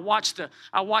 I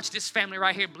watched this family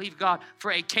right here believe God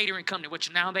for a catering company,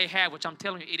 which now they have, which I'm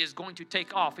telling you, it is going to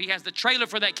take off. He has the trailer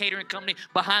for that catering company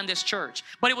behind this church.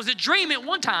 But it was a dream at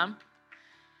one time.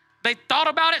 They thought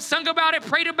about it, sung about it,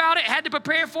 prayed about it, had to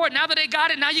prepare for it. Now that they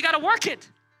got it, now you got to work it.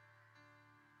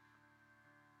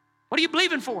 What are you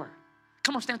believing for?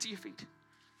 Come on, stand to your feet.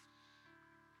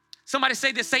 Somebody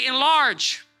say this. Say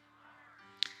enlarge.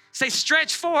 Say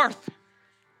stretch forth.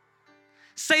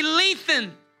 Say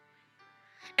lengthen.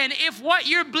 And if what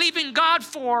you're believing God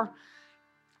for,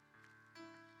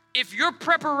 if your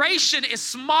preparation is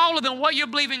smaller than what you're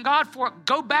believing God for,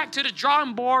 go back to the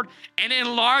drawing board and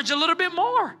enlarge a little bit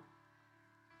more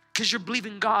because you're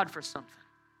believing God for something.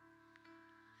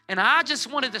 And I just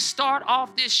wanted to start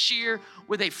off this year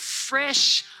with a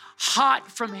fresh, hot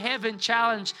from heaven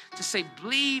challenge to say,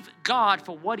 believe God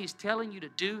for what he's telling you to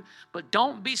do, but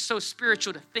don't be so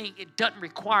spiritual to think it doesn't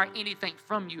require anything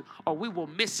from you or we will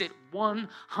miss it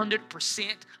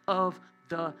 100% of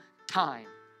the time.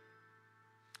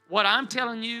 What I'm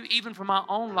telling you, even from my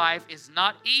own life, is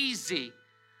not easy,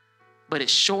 but it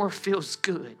sure feels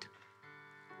good.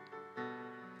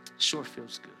 Sure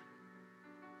feels good.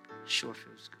 Sure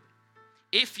feels good.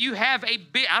 If you have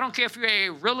I don't care if you're a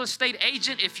real estate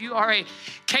agent, if you are a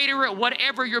caterer,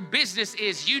 whatever your business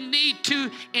is, you need to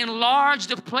enlarge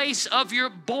the place of your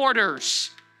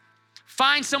borders.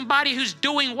 Find somebody who's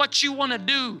doing what you want to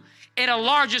do at a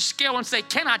larger scale and say,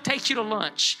 can I take you to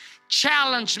lunch?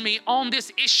 Challenge me on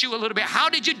this issue a little bit. How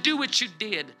did you do what you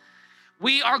did?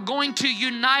 We are going to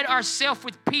unite ourselves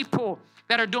with people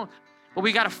that are doing, but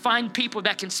we got to find people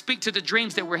that can speak to the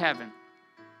dreams that we're having.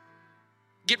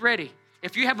 Get ready.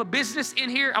 If you have a business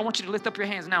in here, I want you to lift up your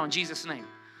hands now in Jesus' name.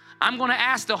 I'm going to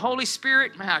ask the Holy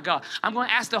Spirit, my God, I'm going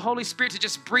to ask the Holy Spirit to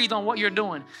just breathe on what you're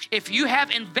doing. If you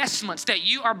have investments that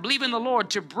you are believing the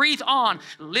Lord to breathe on,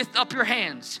 lift up your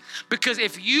hands. Because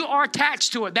if you are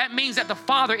attached to it, that means that the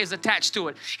Father is attached to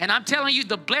it. And I'm telling you,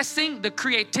 the blessing, the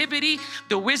creativity,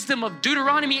 the wisdom of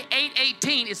Deuteronomy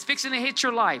 8:18 is fixing to hit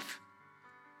your life.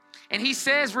 And he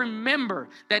says, remember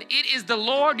that it is the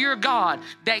Lord your God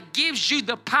that gives you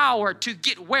the power to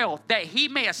get wealth, that he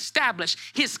may establish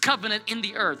his covenant in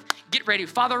the earth. Get ready.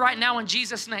 Father, right now in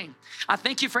Jesus' name, I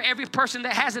thank you for every person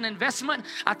that has an investment.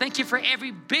 I thank you for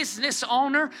every business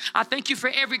owner. I thank you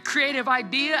for every creative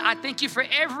idea. I thank you for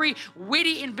every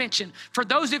witty invention. For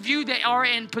those of you that are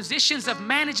in positions of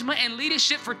management and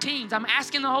leadership for teams, I'm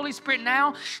asking the Holy Spirit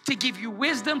now to give you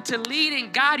wisdom to lead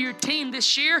and guide your team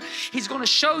this year. He's going to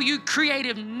show you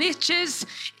creative niches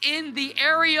in the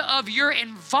area of your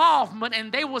involvement,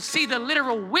 and they will see the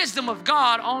literal wisdom of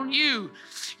God on you.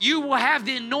 You will have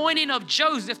the anointing of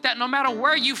Joseph that no matter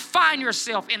where you find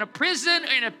yourself, in a prison,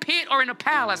 in a pit, or in a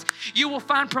palace, you will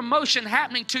find promotion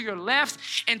happening to your left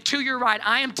and to your right.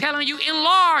 I am telling you,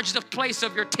 enlarge the place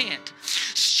of your tent.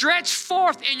 Stretch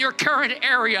forth in your current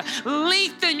area.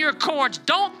 Lengthen your cords.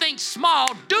 Don't think small.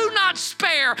 Do not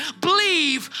spare.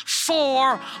 Believe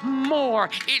for more.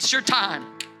 It's your time.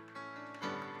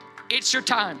 It's your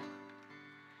time.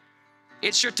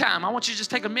 It's your time. I want you to just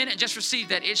take a minute and just receive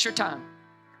that. It's your time.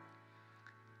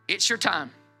 It's your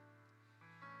time.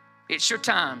 It's your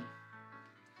time.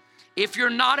 If you're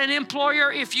not an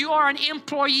employer, if you are an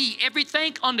employee,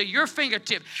 everything under your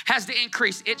fingertip has to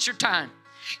increase. It's your time.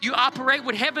 You operate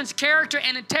with heaven's character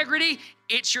and integrity.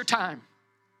 It's your time.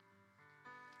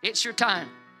 It's your time.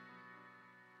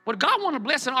 Would God want to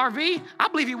bless an RV? I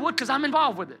believe he would because I'm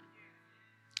involved with it.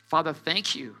 Father,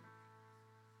 thank you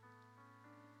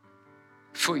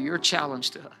for your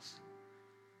challenge to us.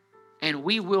 and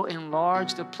we will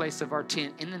enlarge the place of our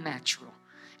tent in the natural.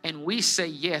 And we say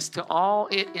yes to all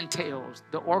it entails,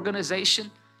 the organization,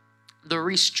 the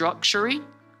restructuring.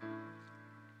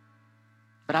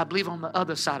 But I believe on the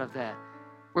other side of that,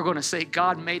 we're going to say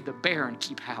God made the barren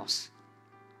keep house.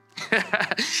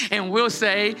 And we'll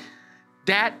say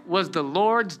that was the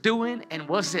Lord's doing, and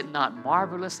was it not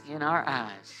marvelous in our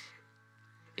eyes?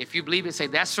 If you believe it, say,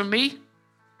 that's for me,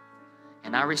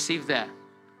 and I receive that.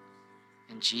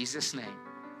 In Jesus' name,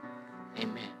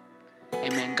 amen.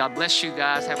 Amen. God bless you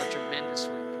guys. Have a tremendous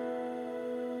week.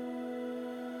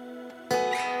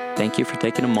 Thank you for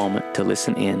taking a moment to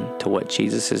listen in to what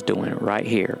Jesus is doing right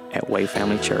here at Way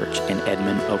Family Church in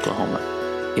Edmond, Oklahoma.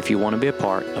 If you want to be a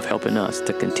part of helping us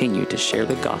to continue to share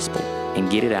the gospel and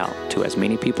get it out to as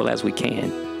many people as we can,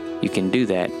 you can do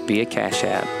that via Cash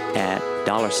App at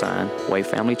 $Way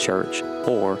Family Church,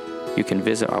 or you can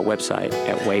visit our website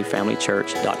at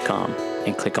wayfamilychurch.com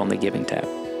and click on the Giving tab.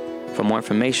 For more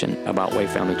information about Way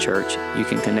Family Church, you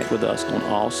can connect with us on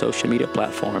all social media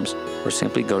platforms or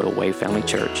simply go to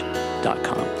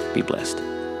wayfamilychurch.com. Be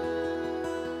blessed.